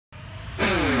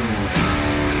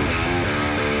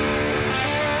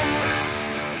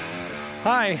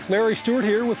Hi, Larry Stewart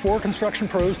here with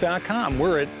ForConstructionPros.com.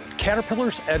 We're at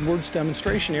Caterpillar's Edwards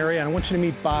demonstration area, and I want you to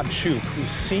meet Bob Shoup, who's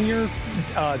senior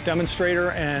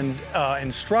demonstrator and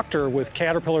instructor with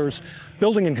Caterpillar's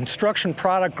building and construction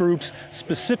product groups,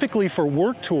 specifically for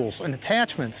work tools and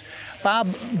attachments.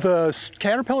 Bob, the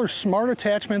Caterpillar smart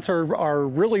attachments are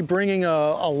really bringing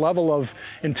a level of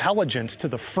intelligence to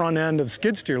the front end of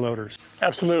skid steer loaders.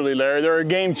 Absolutely, Larry. They're a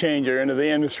game changer into the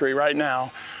industry right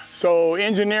now. So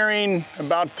engineering,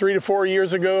 about 3 to 4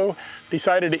 years ago,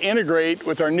 decided to integrate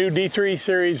with our new D3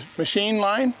 series machine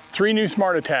line 3 new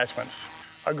smart attachments: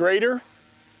 a grader,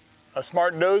 a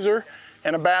smart dozer,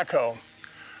 and a backhoe.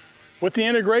 With the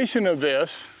integration of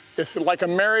this, it's like a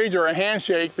marriage or a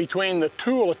handshake between the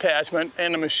tool attachment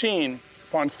and the machine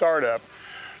upon startup.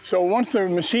 So once the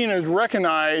machine has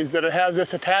recognized that it has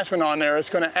this attachment on there, it's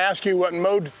going to ask you what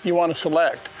mode you want to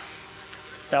select.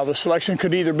 Now the selection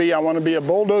could either be, I want to be a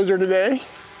bulldozer today,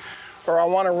 or I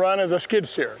want to run as a skid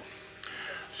steer.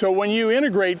 So when you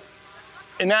integrate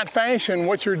in that fashion,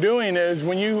 what you're doing is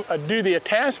when you do the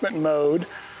attachment mode,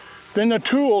 then the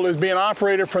tool is being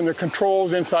operated from the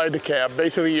controls inside the cab,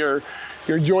 basically your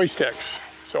joysticks.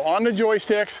 So on the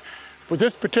joysticks, with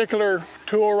this particular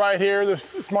tool right here, this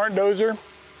smart dozer,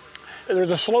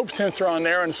 there's a slope sensor on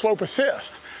there and slope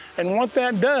assist. And what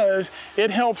that does,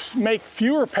 it helps make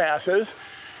fewer passes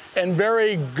and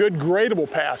very good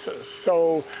gradable passes.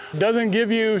 So it doesn't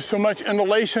give you so much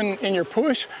undulation in your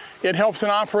push. It helps an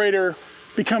operator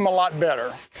become a lot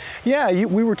better. Yeah,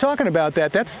 we were talking about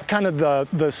that. That's kind of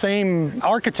the same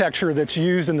architecture that's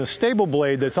used in the stable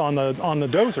blade that's on the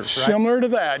dozers, right? Similar to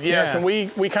that, yes. Yeah. And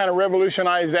we kind of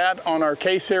revolutionized that on our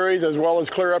K series as well as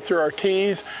clear up through our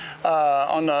Ts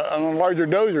on the larger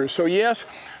dozers. So yes,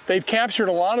 they've captured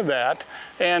a lot of that.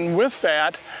 And with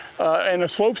that, and the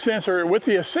slope sensor with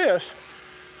the assist,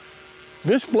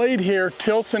 this blade here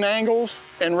tilts and angles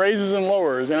and raises and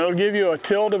lowers. And it'll give you a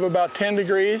tilt of about 10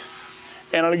 degrees.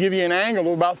 And it'll give you an angle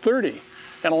of about 30.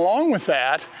 And along with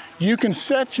that, you can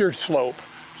set your slope.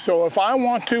 So if I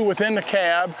want to, within the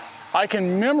cab, I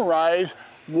can memorize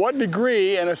what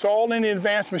degree, and it's all in the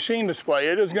advanced machine display.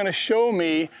 It is going to show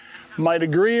me my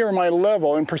degree or my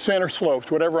level in percent or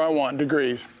slopes, whatever I want,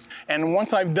 degrees. And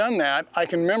once I've done that, I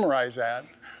can memorize that.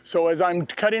 So as I'm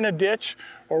cutting a ditch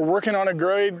or working on a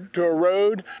grade to a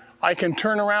road, I can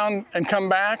turn around and come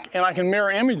back, and I can mirror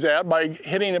image that by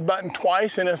hitting a button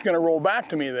twice, and it's going to roll back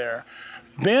to me there.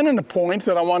 Then in the point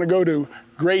that I want to go to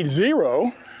grade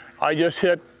 0, I just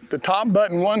hit the top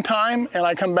button one time, and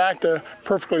I come back to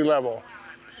perfectly level.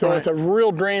 So It's a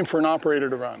real dream for an operator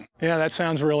to run. Yeah, that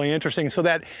sounds really interesting. So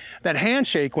that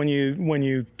handshake when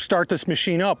you start this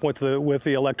machine up with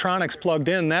the electronics plugged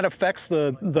in, that affects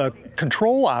the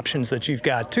control options that you've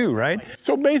got too, right?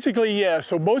 So basically, yes.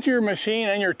 So both your machine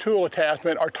and your tool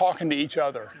attachment are talking to each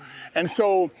other. And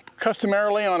so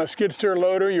customarily on a skid steer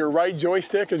loader, your right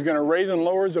joystick is going to raise and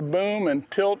lower the boom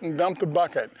and tilt and dump the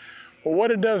bucket. Well,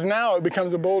 what it does now, it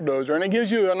becomes a bulldozer, and it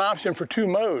gives you an option for 2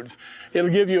 modes.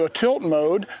 It'll give you a tilt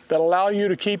mode that allows you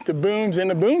to keep the booms in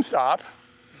the boom stop,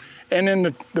 and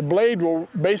then the blade will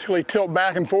basically tilt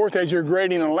back and forth as you're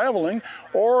grading and leveling.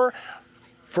 Or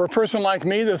for a person like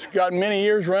me that's got many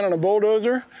years running a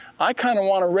bulldozer, I kind of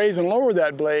want to raise and lower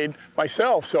that blade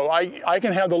myself, so I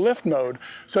can have the lift mode.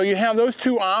 So you have those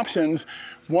 2 options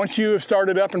once you have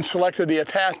started up and selected the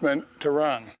attachment to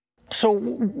run. So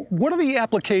what are the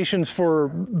applications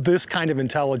for this kind of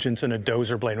intelligence in a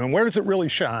dozer blade? I mean, where does it really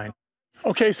shine?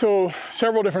 Okay, so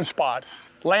several different spots.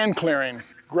 Land clearing,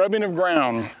 grubbing of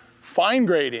ground, fine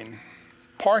grading,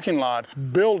 parking lots,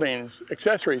 buildings,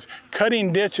 accessories,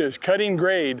 cutting ditches, cutting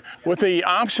grade. With the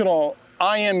optional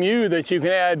IMU that you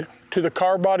can add to the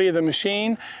car body of the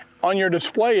machine, on your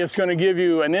display, it's going to give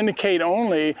you an indicate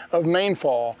only of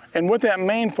mainfall. And with that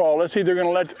mainfall, it's either going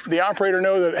to let the operator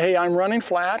know that, hey, I'm running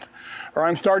flat, or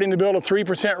I'm starting to build a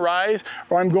 3% rise,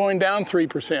 or I'm going down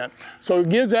 3%. So it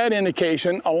gives that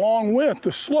indication along with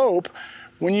the slope.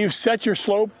 When you set your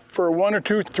slope for a 1 or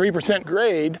 2, 3%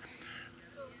 grade,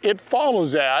 it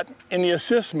follows that in the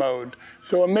assist mode.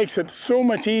 So it makes it so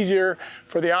much easier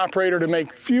for the operator to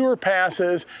make fewer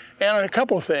passes, and a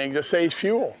couple of things, it saves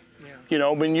fuel. You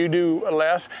know, when you do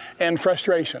less, and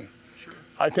frustration. Sure.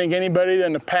 I think anybody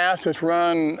in the past that's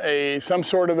run some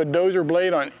sort of a dozer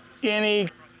blade on any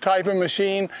type of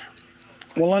machine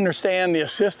will understand the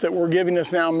assist that we're giving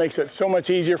us now makes it so much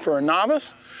easier for a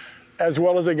novice as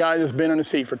well as a guy that's been in a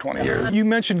seat for 20 years. You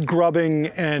mentioned grubbing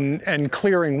and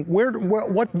clearing.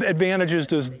 What advantages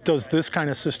does this kind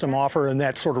of system offer in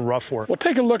that sort of rough work? Well,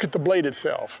 take a look at the blade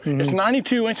itself. It's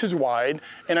 92 inches wide,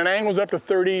 and it angles up to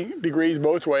 30 degrees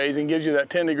both ways and gives you that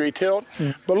 10-degree tilt.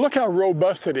 But look how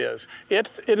robust it is. It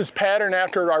is patterned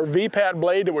after our VPAT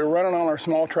blade that we're running on our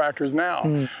small tractors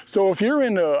now. So if you're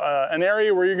in an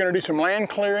area where you're going to do some land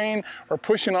clearing or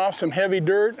pushing off some heavy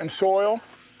dirt and soil,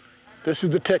 this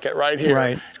is the ticket right here.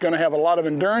 Right. It's going to have a lot of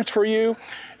endurance for you.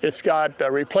 It's got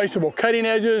replaceable cutting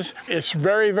edges. It's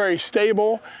very, very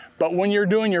stable. But when you're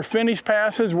doing your finish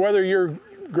passes, whether you're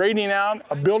grading out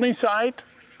a building site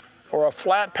or a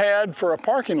flat pad for a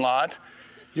parking lot,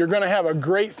 you're going to have a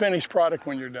great finished product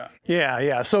when you're done.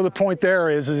 Yeah. So the point there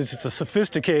is it's a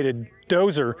sophisticated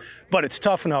dozer, but it's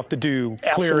tough enough to do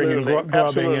clearing and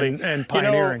grubbing and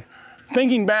pioneering.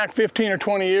 Thinking back 15 or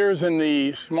 20 years in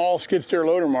the small skid steer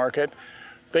loader market,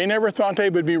 they never thought they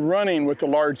would be running with the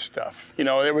large stuff.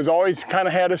 It was always kind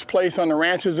of had its place on the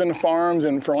ranches and the farms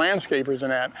and for landscapers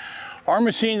and that. Our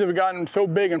machines have gotten so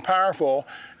big and powerful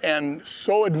and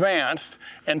so advanced,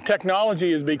 and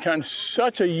technology has become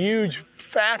such a huge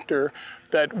factor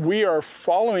that we are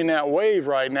following that wave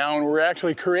right now, and we're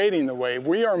actually creating the wave.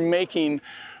 We are making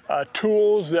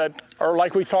tools that are,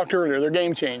 like we talked earlier, they're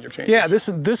game changers. Yeah,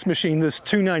 this machine, this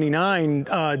 299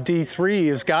 D3,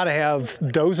 has got to have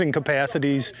dozing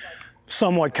capacities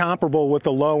somewhat comparable with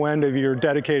the low end of your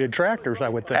dedicated tractors, I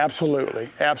would think. Absolutely.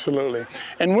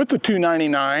 And with the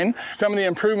 299, some of the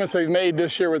improvements they've made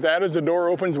this year with that is the door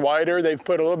opens wider. They've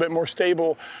put a little bit more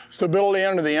stability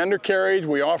under the undercarriage.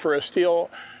 We offer a steel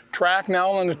track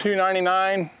now on the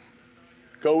 299.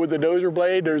 Go with the Dozer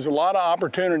blade. There's a lot of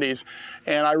opportunities,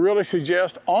 and I really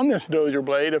suggest on this Dozer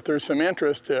blade, if there's some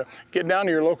interest, to get down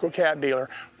to your local cat dealer.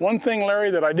 One thing, Larry,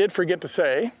 that I did forget to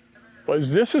say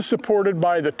was this is supported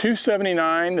by the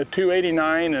 279, the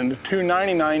 289, and the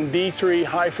 299 D3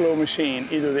 high flow machine,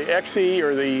 either the XE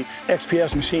or the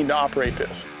XPS machine to operate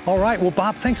this. All right, well,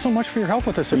 Bob, thanks so much for your help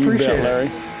with this. I appreciate it.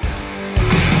 Larry.